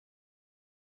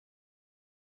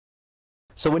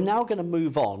So we're now going to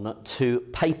move on to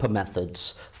paper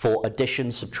methods for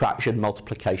addition, subtraction,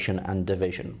 multiplication and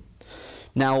division.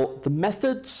 Now, the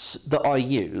methods that I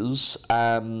use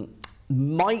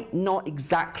might not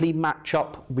exactly match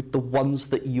up with the ones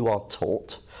that you are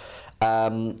taught,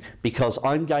 because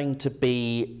I'm going to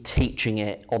be teaching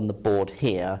it on the board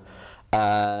here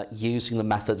using the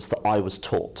methods that I was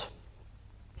taught.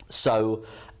 So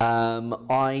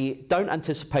I don't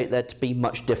anticipate there to be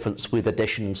much difference with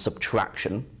addition and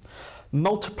subtraction.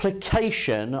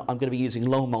 Multiplication, I'm going to be using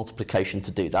long multiplication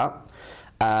to do that,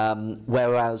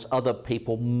 whereas other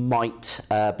people might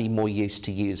be more used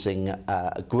to using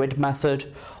a grid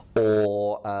method,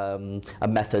 or a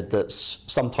method that's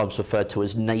sometimes referred to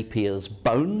as Napier's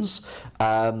bones,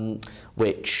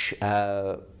 which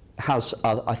has,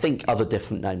 I think, other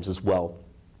different names as well.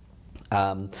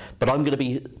 But I'm going to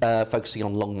be focusing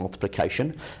on long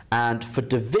multiplication, and for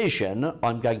division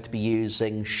I'm going to be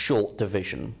using short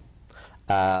division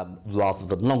rather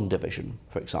than long division,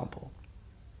 for example.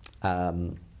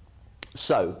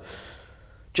 So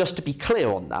just to be clear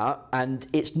on that, and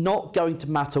it's not going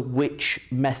to matter which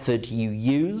method you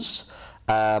use,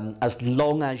 as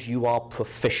long as you are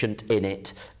proficient in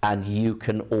it and you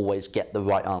can always get the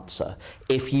right answer.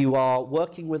 If you are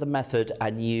working with a method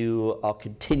and you are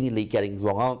continually getting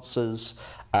wrong answers,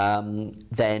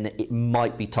 then it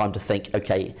might be time to think,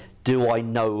 okay, do I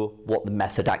know what the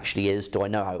method actually is? Do I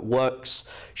know how it works?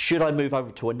 Should I move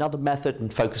over to another method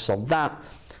and focus on that?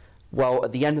 Well,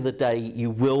 at the end of the day,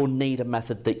 you will need a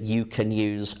method that you can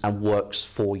use and works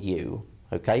for you.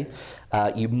 Okay,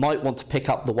 you might want to pick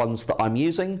up the ones that I'm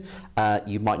using,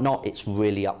 you might not, it's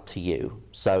really up to you.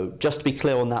 So just to be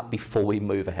clear on that before we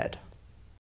move ahead.